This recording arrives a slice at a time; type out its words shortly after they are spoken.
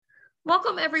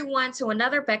Welcome, everyone, to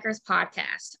another Becker's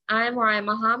podcast. I'm Ryan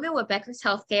Muhammad with Becker's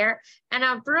Healthcare, and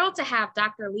I'm thrilled to have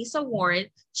Dr. Lisa Warren,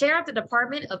 Chair of the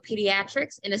Department of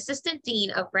Pediatrics and Assistant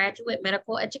Dean of Graduate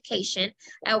Medical Education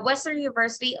at Western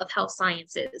University of Health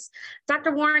Sciences.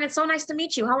 Dr. Warren, it's so nice to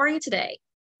meet you. How are you today?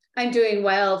 I'm doing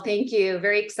well, thank you.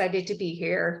 Very excited to be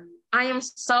here. I am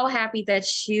so happy that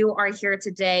you are here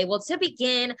today. Well, to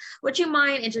begin, would you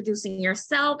mind introducing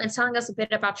yourself and telling us a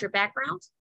bit about your background?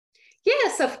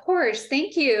 Yes, of course.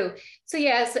 Thank you. So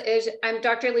yes, I'm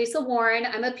Dr. Lisa Warren.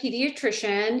 I'm a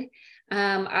pediatrician.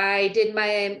 I did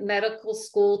my medical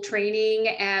school training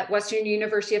at Western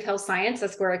University of Health Science.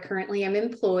 That's where I currently am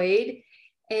employed,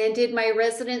 and did my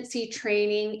residency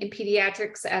training in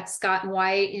pediatrics at Scott and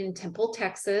White in Temple,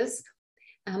 Texas.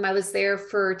 I was there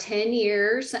for 10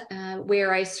 years,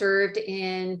 where I served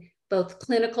in both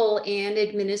clinical and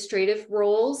administrative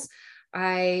roles.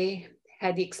 I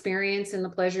had the experience and the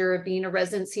pleasure of being a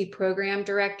residency program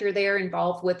director there,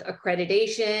 involved with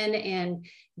accreditation and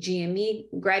GME,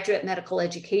 graduate medical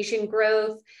education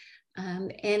growth.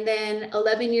 And then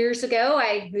 11 years ago,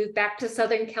 I moved back to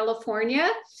Southern California,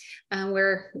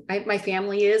 where my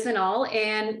family is and all,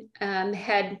 and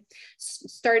had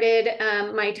started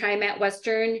my time at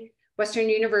Western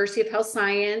University of Health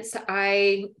Science.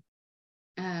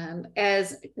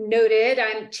 As noted,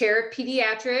 I'm chair of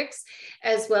pediatrics,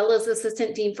 as well as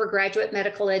assistant dean for graduate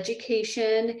medical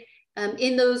education.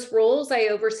 In those roles, I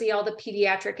oversee all the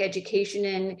pediatric education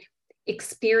and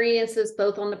experiences,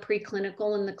 both on the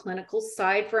preclinical and the clinical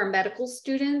side for our medical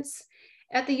students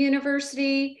at the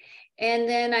university. And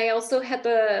then I also had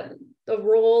the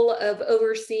role of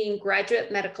overseeing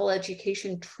graduate medical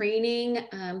education training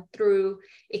through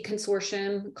a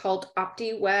consortium called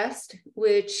OptiWest,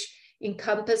 which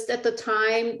encompassed at the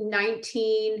time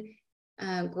 19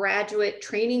 graduate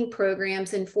training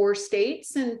programs in 4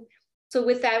 states. And so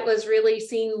with that was really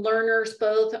seeing learners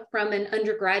both from an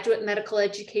undergraduate medical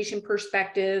education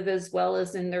perspective, as well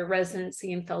as in their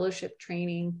residency and fellowship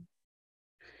training.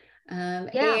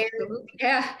 Yeah,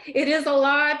 it is a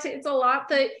lot. It's a lot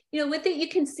that, with it, you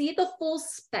can see the full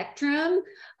spectrum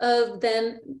of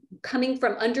them coming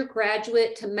from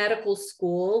undergraduate to medical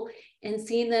school and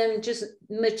seeing them just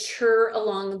mature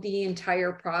along the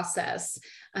entire process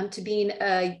to being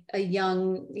a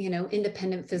young,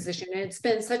 independent physician. And it's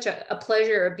been such a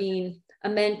pleasure of being a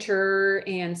mentor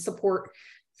and support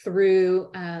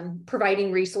through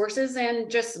providing resources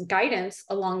and just guidance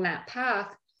along that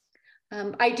path.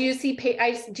 I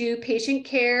do patient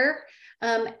care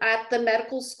at the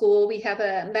medical school. We have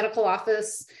a medical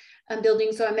office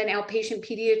building, so I'm an outpatient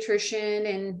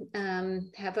pediatrician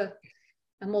and have a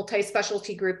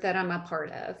multi-specialty group that I'm a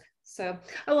part of. So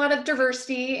a lot of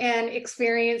diversity and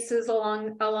experiences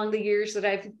along the years that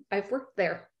I've worked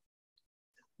there.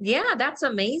 Yeah, that's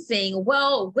amazing.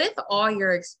 Well, with all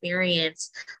your experience,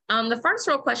 the first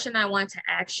real question I want to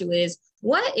ask you is,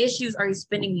 what issues are you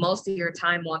spending most of your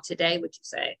time on today, would you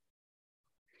say?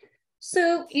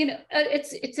 So,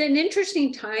 it's an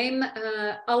interesting time.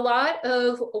 A lot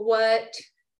of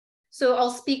so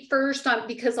I'll speak first on,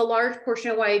 because a large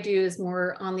portion of what I do is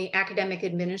more on the academic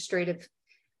administrative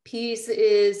piece,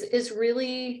 is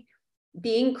really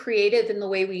being creative in the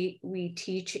way we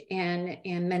teach and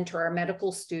mentor our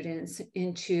medical students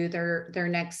into their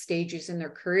next stages in their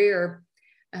career.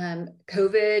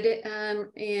 COVID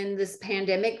and this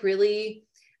pandemic really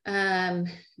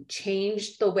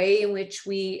changed the way in which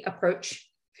we approach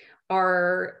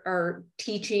our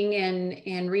teaching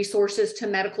and resources to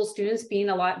medical students, being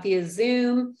a lot via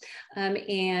Zoom,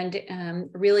 and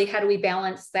really how do we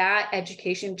balance that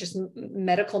education, just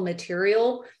medical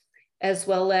material, as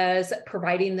well as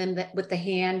providing them with the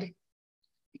hand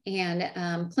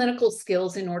and clinical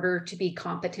skills in order to be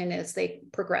competent as they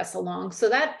progress along. So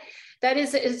that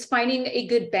is finding a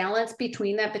good balance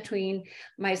between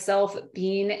myself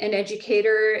being an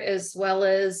educator, as well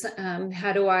as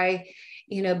how do I,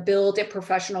 build a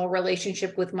professional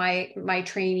relationship with my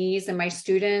trainees and my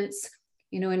students,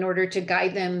 in order to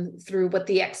guide them through what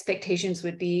the expectations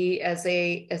would be as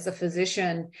a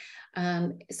physician.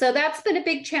 So that's been a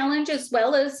big challenge, as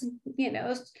well as,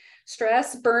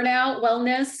 stress, burnout,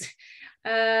 wellness,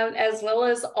 as well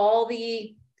as all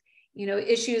the,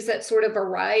 issues that sort of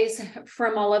arise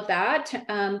from all of that.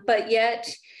 But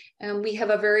yet we have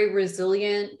a very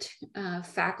resilient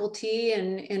faculty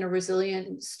and a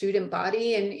resilient student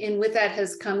body. And with that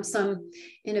has come some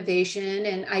innovation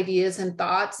and ideas and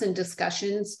thoughts and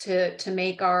discussions to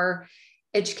make our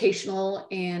educational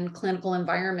and clinical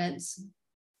environments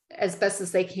as best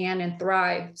as they can and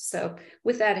thrive. So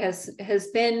with that has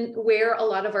been where a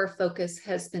lot of our focus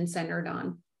has been centered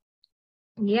on.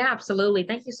 Yeah, absolutely.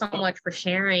 Thank you so much for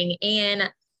sharing.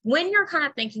 And when you're kind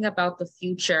of thinking about the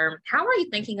future, how are you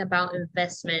thinking about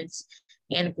investments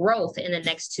and growth in the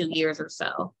next 2 years or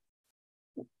so?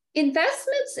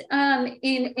 Investments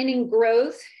in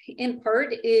growth in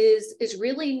part is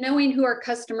really knowing who our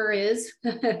customer is,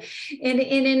 and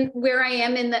in where I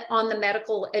am on the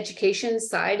medical education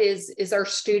side is our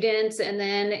students, and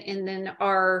then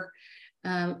our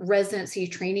residency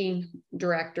training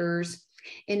directors,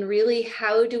 and really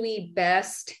how do we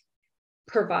best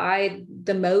provide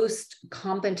the most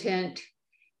competent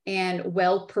and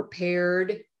well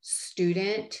prepared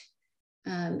student,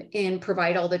 and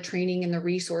provide all the training and the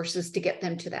resources to get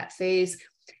them to that phase.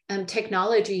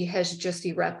 Technology has just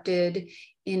erupted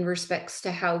in respects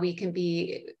to how we can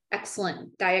be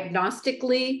excellent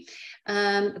diagnostically,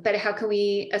 but how can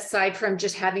we, aside from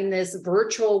just having this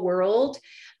virtual world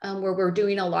where we're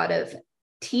doing a lot of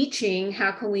teaching,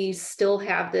 how can we still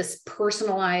have this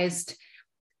personalized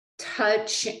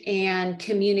touch and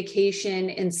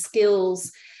communication and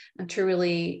skills to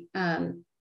really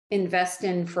invest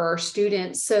in for our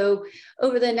students? So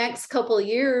over the next couple of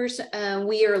years,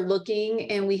 we are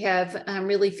looking, and we have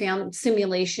really found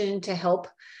simulation to help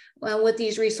with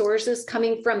these resources,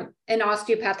 coming from an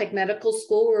osteopathic medical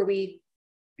school where we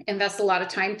invest a lot of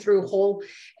time through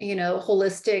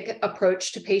holistic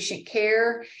approach to patient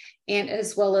care, and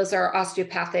as well as our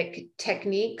osteopathic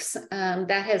techniques.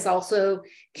 That has also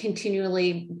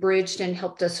continually bridged and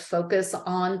helped us focus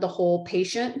on the whole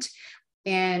patient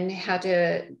and how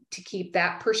to keep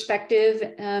that perspective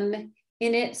in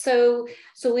it. So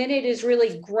in it is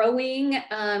really growing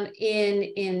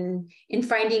in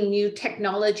finding new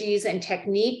technologies and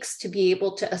techniques to be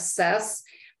able to assess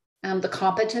the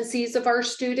competencies of our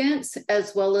students,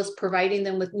 as well as providing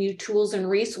them with new tools and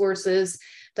resources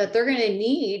that they're going to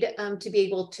need to be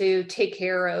able to take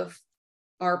care of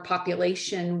our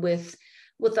population with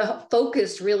a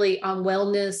focus really on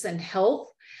wellness and health.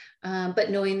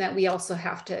 But knowing that we also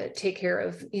have to take care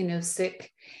of,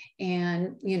 sick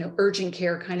and, urgent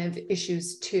care kind of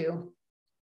issues too.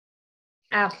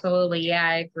 Absolutely. Yeah,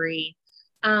 I agree.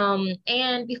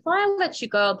 And before I let you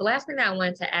go, the last thing that I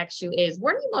wanted to ask you is,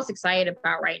 what are you most excited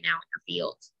about right now in your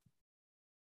field?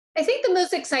 I think the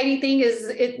most exciting thing is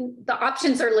the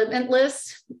options are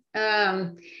limitless.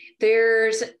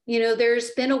 There's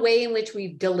been a way in which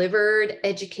we've delivered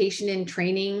education and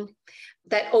training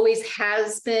that always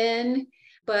has been,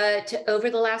 but over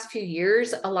the last few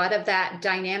years, a lot of that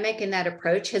dynamic and that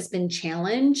approach has been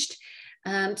challenged.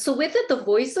 So with it, the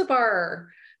voice of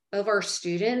our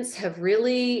students have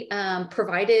really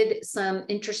provided some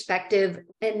introspective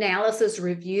analysis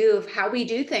review of how we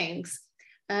do things.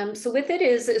 So with it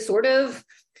is sort of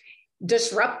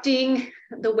disrupting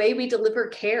the way we deliver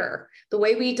care, the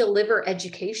way we deliver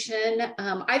education.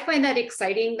 I find that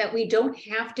exciting, that we don't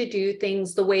have to do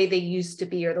things the way they used to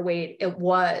be or the way it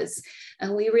was.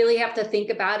 And we really have to think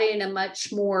about it in a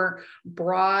much more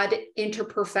broad,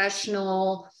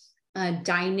 interprofessional,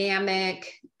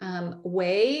 dynamic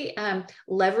way,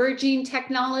 leveraging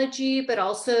technology, but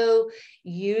also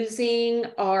using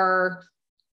our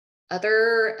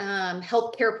other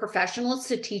healthcare professionals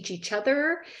to teach each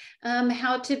other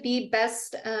how to be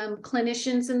best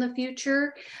clinicians in the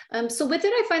future. So with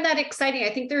it, I find that exciting.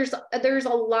 I think there's a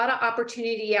lot of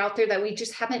opportunity out there that we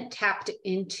just haven't tapped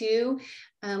into.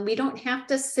 We don't have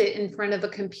to sit in front of a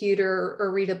computer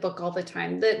or read a book all the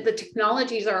time. The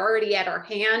technologies are already at our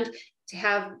hand to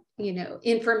have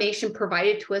information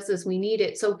provided to us as we need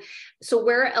it. So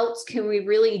where else can we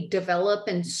really develop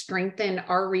and strengthen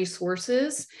our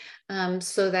resources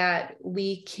so that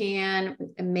we can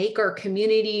make our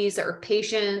communities, our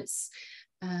patients,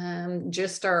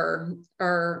 just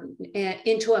our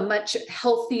into a much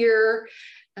healthier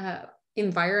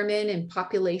environment and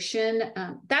population?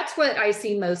 That's what I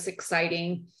see most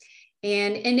exciting.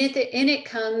 And it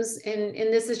comes, and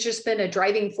this has just been a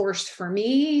driving force for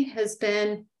me, has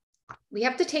been, we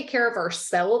have to take care of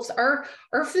ourselves. Our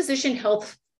physician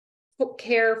health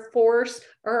care force,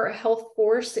 our health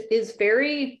force is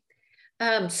very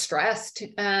stressed.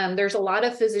 There's a lot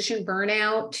of physician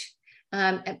burnout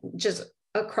just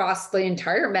across the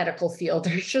entire medical field.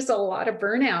 There's just a lot of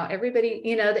burnout. Everybody,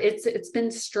 it's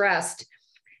been stressed.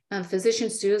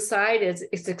 Physician suicide is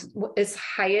the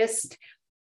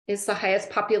highest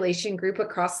population group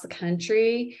across the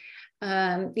country.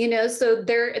 So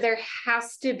there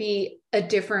has to be a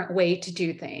different way to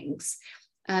do things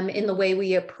in the way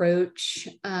we approach,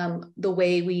 the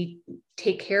way we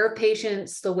take care of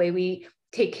patients, the way we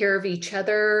take care of each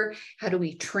other. How do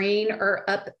we train our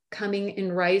upcoming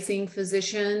and rising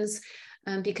physicians?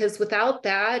 because without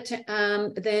that,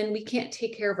 then we can't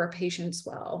take care of our patients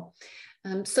well.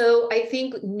 So I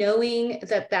think knowing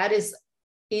that that is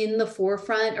in the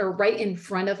forefront or right in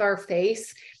front of our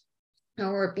face, and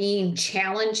we're being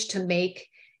challenged to make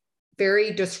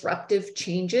very disruptive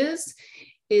changes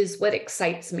is what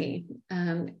excites me.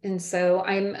 And so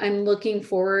I'm looking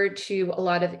forward to a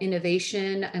lot of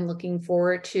innovation. I'm looking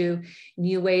forward to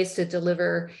new ways to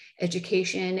deliver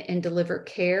education and deliver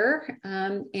care.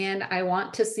 And I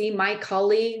want to see my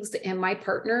colleagues and my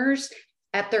partners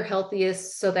at their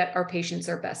healthiest so that our patients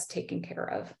are best taken care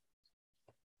of.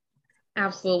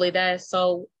 Absolutely. That is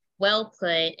so well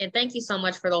put. And thank you so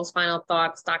much for those final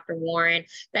thoughts, Dr. Warren.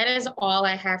 That is all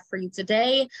I have for you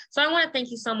today. So I want to thank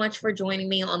you so much for joining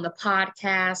me on the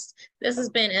podcast. This has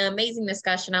been an amazing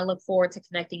discussion. I look forward to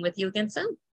connecting with you again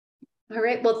soon. All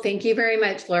right. Well, thank you very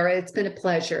much, Laura. It's been a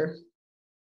pleasure.